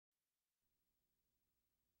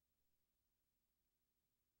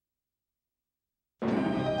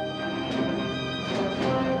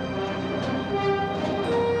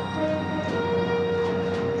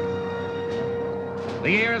The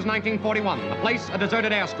year is 1941. The place, a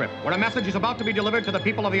deserted airstrip, where a message is about to be delivered to the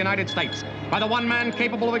people of the United States by the one man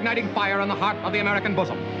capable of igniting fire in the heart of the American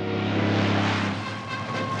bosom.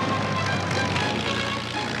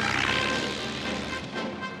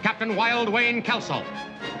 Captain Wild Wayne Kelso.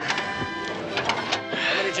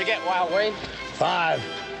 How many did you get, Wild Wayne? 5.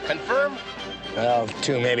 Confirm? Well,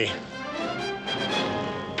 2 maybe.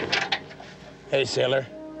 Hey, sailor.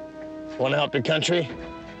 Want to help your country?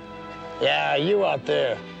 Yeah, you out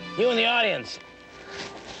there. You in the audience.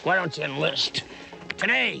 Why don't you enlist?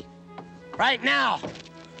 Today. Right now.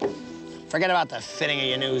 Forget about the fitting of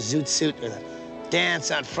your new zoot suit or the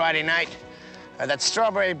dance on Friday night or that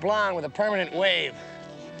strawberry blonde with a permanent wave.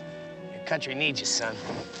 Your country needs you, son.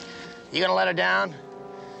 You gonna let her down?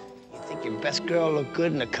 You think your best girl look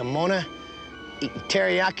good in a kimono? Eating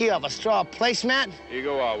teriyaki off a straw placemat? Here you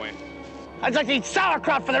go, Wild Wayne. I'd like to eat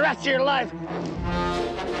sauerkraut for the rest of your life.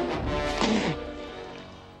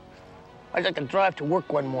 I'd like to drive to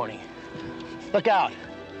work one morning. Look out.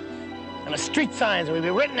 And the street signs will be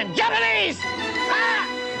written in Japanese! Ah!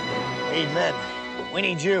 We need men. We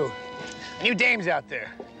need you. And you dames out there.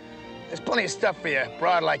 There's plenty of stuff for you,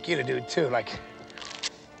 broad like you to do, too, like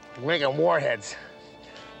making warheads,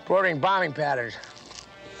 brooding bombing patterns,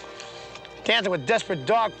 dancing with desperate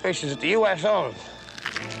dogfishes that the U.S. owns.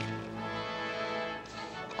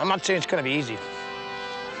 I'm not saying it's gonna be easy.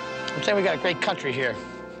 I'm saying we got a great country here.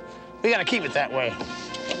 We gotta keep it that way.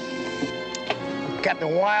 I'm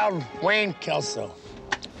Captain Wild Wayne Kelso,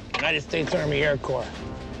 United States Army Air Corps.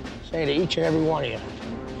 Say to each and every one of you,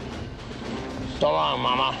 so long,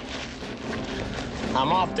 Mama.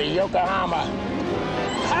 I'm off to Yokohama.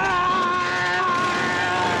 Ah!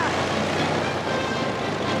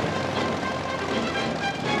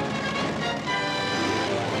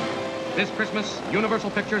 This Christmas, Universal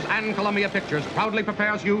Pictures and Columbia Pictures proudly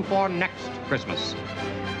prepares you for next Christmas.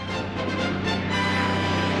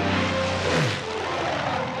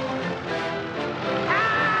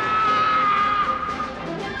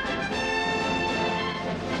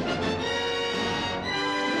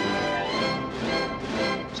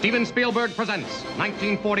 Steven Spielberg presents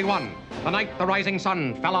 1941, the night the rising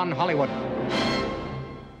sun fell on Hollywood.